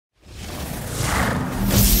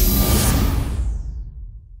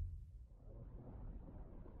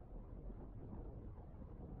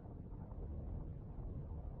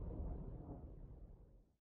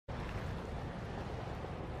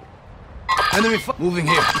Enemy moving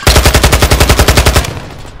here.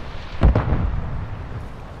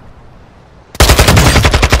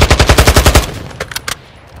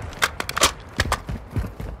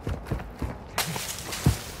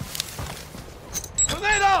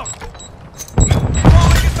 Tornado!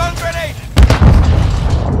 Throwing a stun grenade!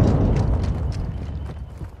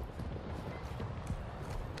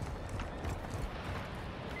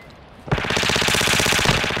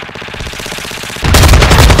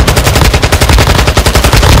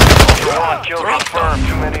 Kill confirmed.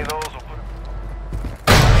 Too many of those will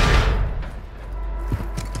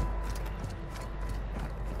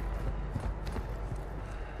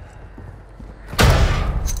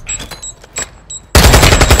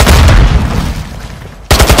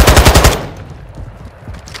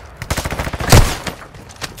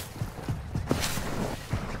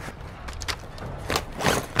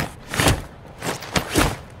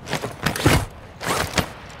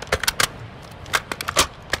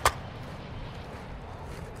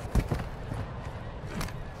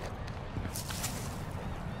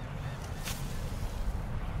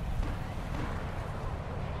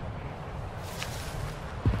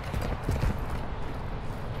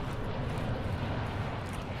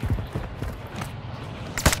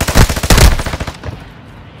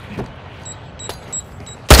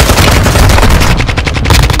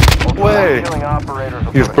way.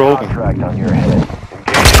 He's broken. on your head.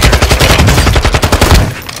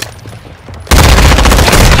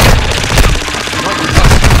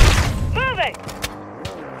 Moving.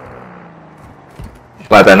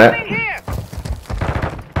 Bye, Bennett. Here.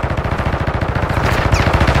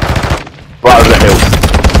 Right over the hill.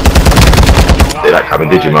 See that coming,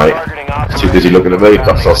 did you, mate? Too busy looking at me,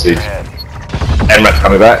 got sausage. MRAP's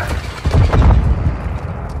coming back.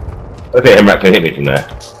 I think MRAP can hit me from there.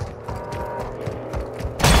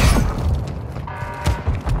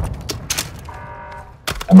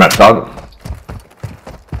 MRAP's done.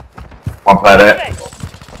 One player there.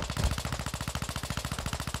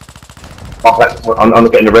 I'm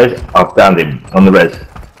getting the res. I've downed him on the res.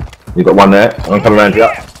 You've got one there. I'm coming around you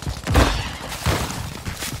up.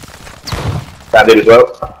 Downed it as well.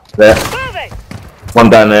 There. Moving. One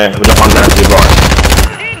down there. We've got one down to your right.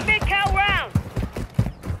 Shooting big cow round.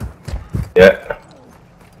 Yeah.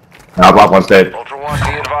 Now, I've one's dead. Ultra One,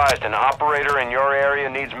 be advised, an operator in your area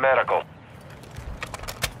needs medical.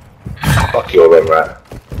 Fuck your MRAP.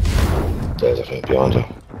 There's a thing behind you.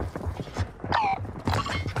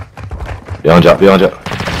 Behind you, behind you.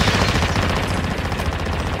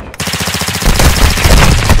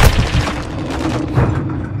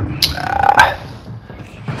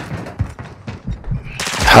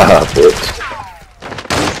 Haha, bitch.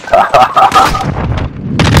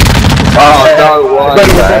 Oh, no way,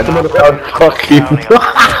 man. Oh, fucking.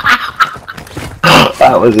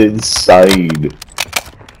 That was insane.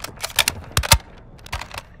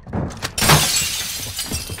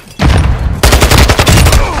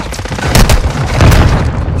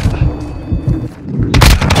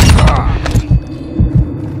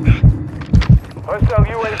 Hostile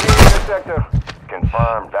UAV in this sector.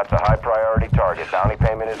 Confirmed. That's a high priority target. Bounty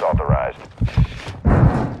payment is authorized.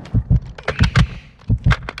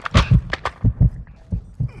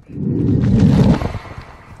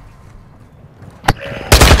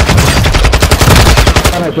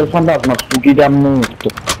 C'è il fantasma, sfuggite a molto.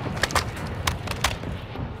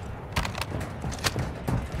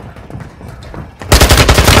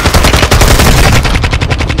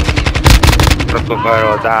 Troppo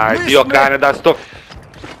caro, dai, Dio cane da sto...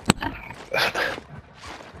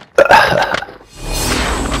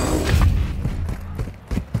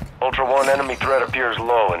 Ultra One, enemy threat appears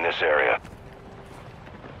low in this area.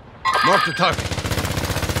 Mark the target.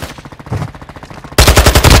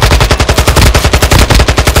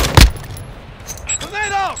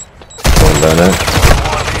 Tornado! One down there.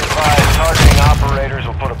 One, be advised, targeting operators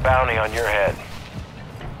will put a bounty on your head.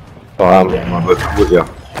 Oh, I'm with you.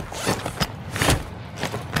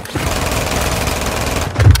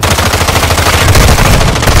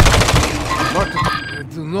 Mark the target.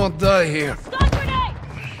 Do not die here. Stun grenade.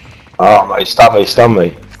 Oh, mate, stun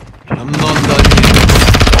me. I'm not done here.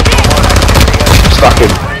 Stuck him.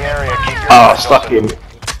 In the area, keep your Oh, eyes stuck open. him.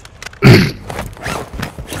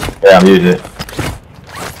 Yeah, I'm using it.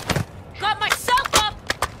 Got myself up.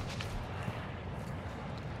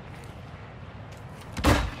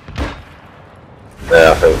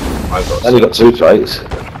 Yeah, I think. I only got 2 plates.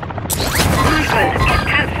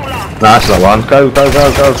 No, that's not one. Go.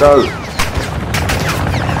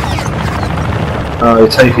 Oh, you're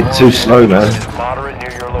taking too slow, man. Moderate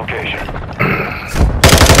near your location.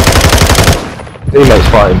 Teammates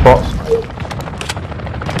fighting bots.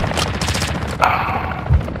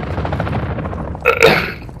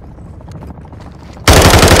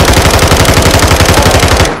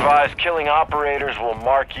 advised, killing operators will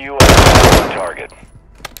mark you as a target.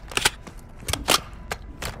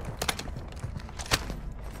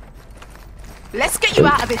 Let's get you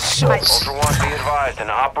out of this shite. Ultra One, be advised, an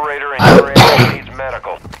operator in your area needs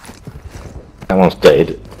medical. That one's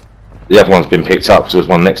dead. The other one's been picked up, so there's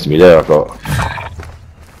one next to me there I've got.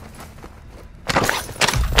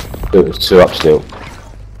 There's two up still.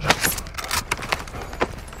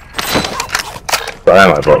 Got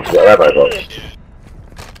an ammo box, got an ammo box.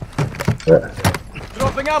 Yeah.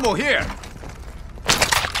 Dropping ammo here.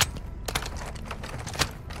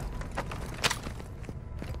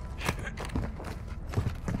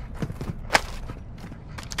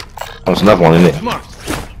 There's another one in it. Mark.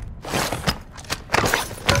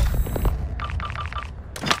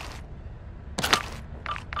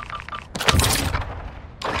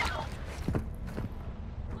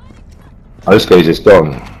 Oh, this guy's just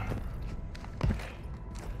gone.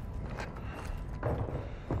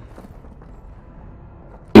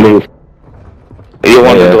 Are you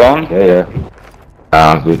one to gone? Yeah, yeah.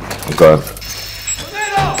 Ah, I'm good. I'm going.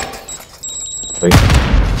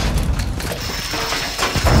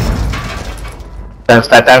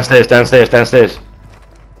 Downstairs.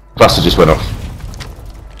 Cluster just went off.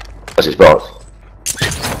 That's his box.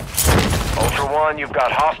 Ultra One, you've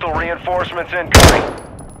got hostile reinforcements incoming.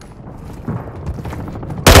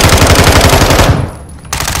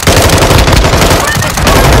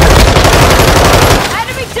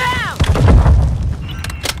 Enemy down!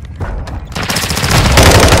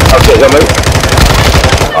 Okay, got me.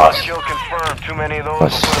 Nice. Kill confirmed. Too many of those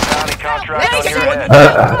Nice. will put a bounty contract on your head.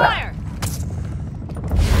 Fire!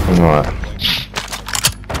 Alright.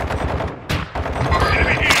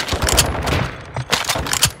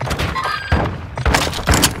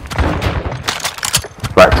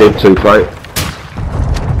 Black tip, 2 plate.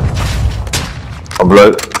 On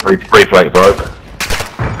blue, 3 plate broke.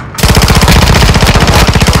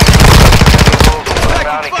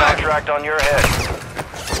 Bounty contract on your head.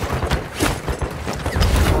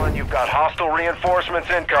 One, you've got hostile reinforcements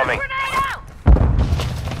incoming. Grenade out!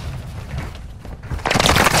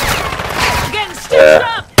 Getting stitched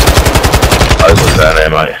Yeah. up! Over down there,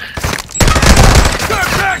 mate.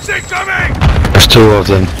 Taxi coming! There's 2 of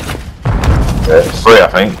them. Yeah, 3 I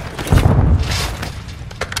think.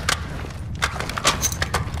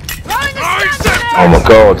 Throwing the Oh, stun he's Oh my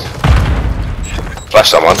god. Flash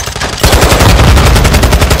someone.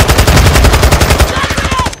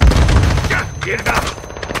 Get it up!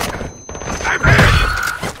 I'm here!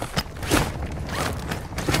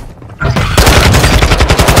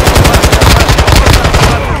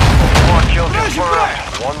 One kill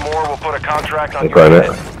confirmed. One more will put a contract on Okay, your mate.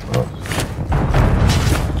 head.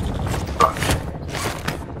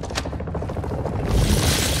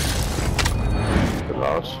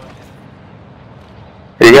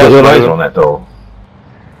 You got a laser on that door.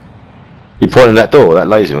 You pointing that door, that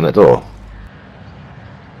laser on that door?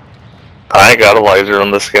 I ain't got a laser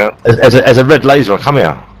on this gun. There's a red laser, come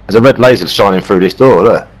here. There's a red laser shining through this door,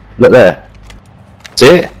 look. Look there. See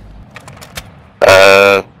it?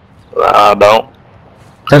 I don't.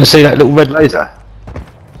 Don't you see that little red laser?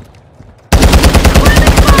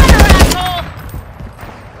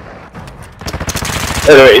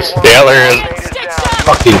 There it is. Yeah, there is.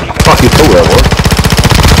 Fucking fool that was.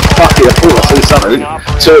 Fucking, I thought I see something.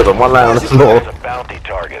 2 of them, one laying on the floor. It's a bounty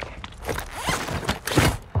target.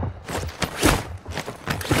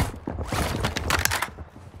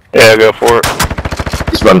 Yeah, go for it.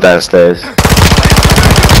 Just run downstairs.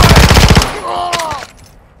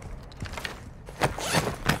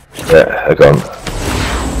 Yeah, they're gone.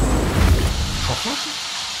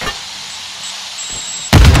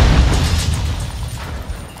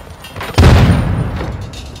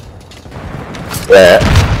 Yeah.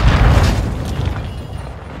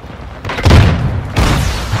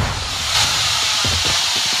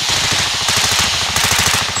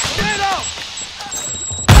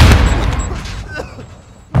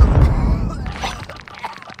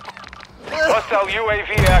 Hostile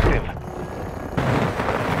UAV active.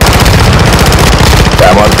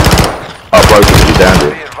 That one. Oh, broken, you downed Be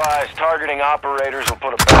it. advised, targeting operators will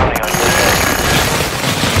put a bounty on your head.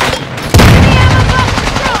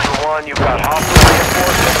 Ultra One, you've got hostile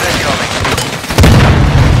reinforcements incoming.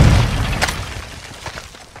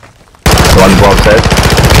 One bomb said.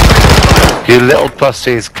 You little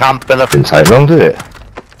pussies camping up. Didn't take long, did it?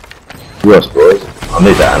 Worse, boys. I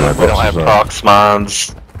need that ammo box. We don't have as well. prox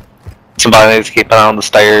mines. Somebody needs to keep an eye on the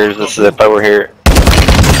stairs. This is if over here.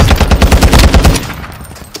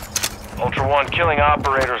 Ultra One, killing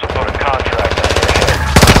operators will put a contract on your head.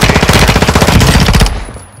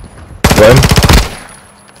 When?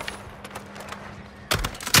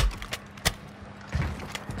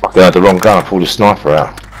 Fucking had the wrong gun, I pulled the sniper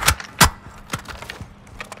out.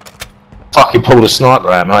 Fucking pulled the sniper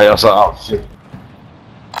out, mate. I was like, oh shit.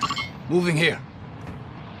 Moving here.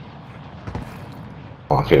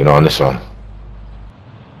 I'll keep an eye on this one.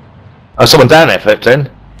 Oh, someone down there, Flip,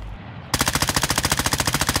 then.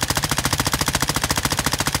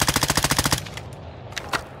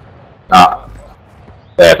 Ah.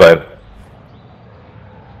 There, boom.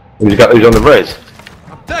 Who's on the red?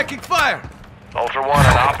 I'm taking fire. Ultra One,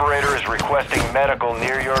 an operator is requesting medical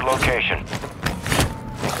near your location.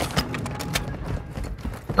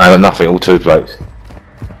 I ain't got nothing, all 2 plates.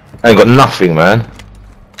 I ain't got nothing, man.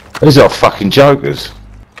 These are fucking jokers.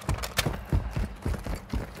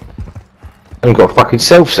 I haven't got a fucking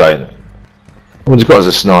self-sight. All he's got is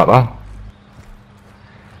a sniper.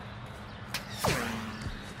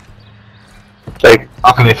 Jake.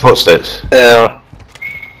 I can hear footsteps. Yeah.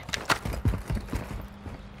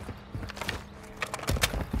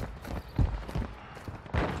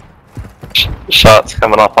 Shots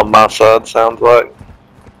coming up on my side, sounds like.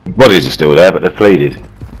 Bodies are still there, but they're pleated.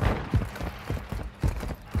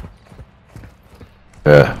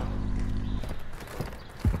 Yeah.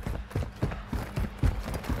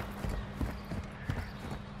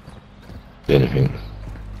 Anything?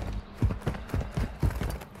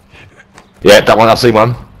 Yeah, that one. I see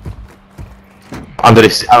one. Under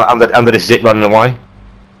this zip, running away.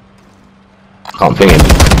 Can't ping him.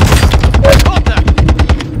 Hold that.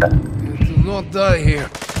 Do not die here.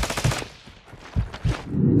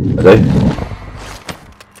 Are they?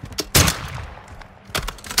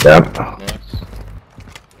 Yeah.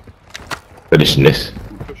 Finishing this.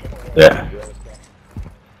 Yeah.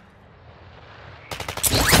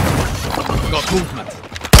 Got movement.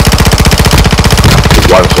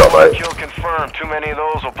 One shot, mate. Kill confirmed. Too many of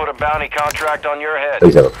those will put a bounty contract on your head.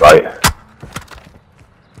 Please have a fight.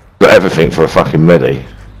 Got everything for a fucking medi.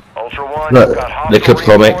 Ultra One, Look, you've got the hostile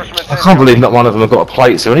comic. reinforcements I can't believe not one of them have got a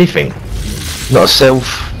plates or anything. Not a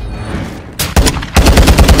self.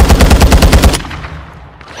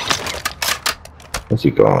 Where's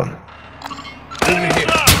he gone? Moving here.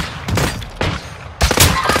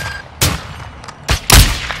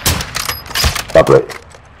 Lovely.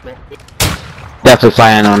 Definitely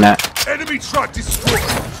flying on that. Enemy truck destroyed.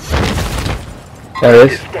 There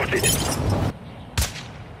it is.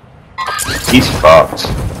 He's fucked.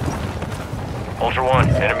 Ultra One,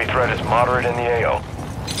 enemy threat is moderate in the AO.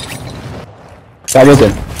 That was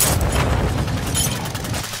it.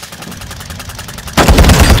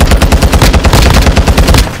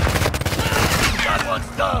 That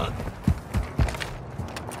one's done.